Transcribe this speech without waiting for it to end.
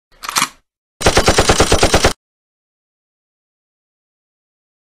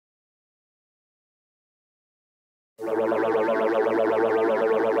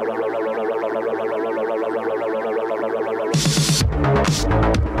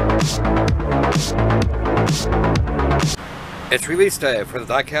It's release day for the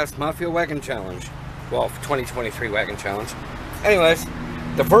Diecast Mafia Wagon Challenge. Well, 2023 Wagon Challenge. Anyways,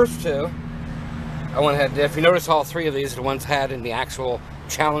 the first two, I went ahead and did. If you notice, all three of these are the ones had in the actual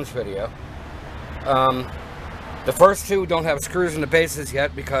challenge video. The first two don't have screws in the bases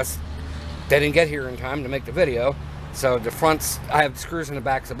yet because they didn't get here in time to make the video. So the fronts, I have screws in the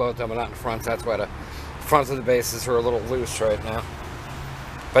backs of both of them, but not in the fronts. That's why the fronts of the bases are a little loose right now.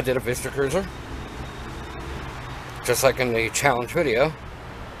 But I did a Vista Cruiser, just like in the challenge video.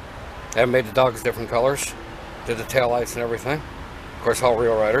 I made the dogs different colors, did the taillights and everything. Of course, all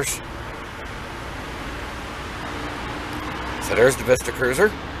real riders. So there's the Vista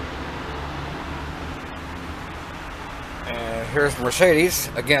Cruiser. And here's the Mercedes.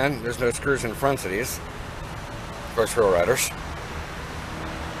 Again, there's no screws in the fronts of these. Of course, real riders.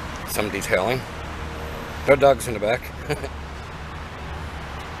 Some detailing. No dogs in the back.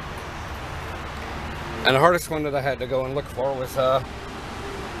 And the hardest one that I had to go and look for was the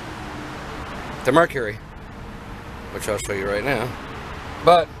Mercury, which I'll show you right now.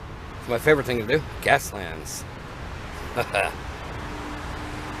 But it's my favorite thing to do, Gaslands.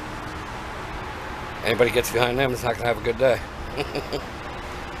 Anybody gets behind them is not going to have a good day.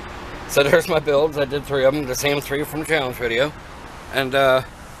 So there's my builds. I did three of them, the same three from the challenge video. And I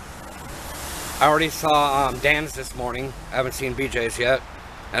already saw Dan's this morning. I haven't seen BJ's yet.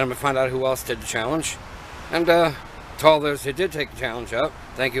 And I'm going to find out who else did the challenge. And to all those who did take the challenge up,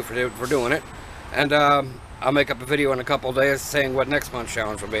 thank you for doing it. And I'll make up a video in a couple of days saying what next month's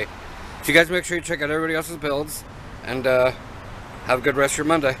challenge will be. So you guys make sure you check out everybody else's builds. And have a good rest of your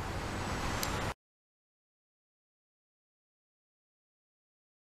Monday.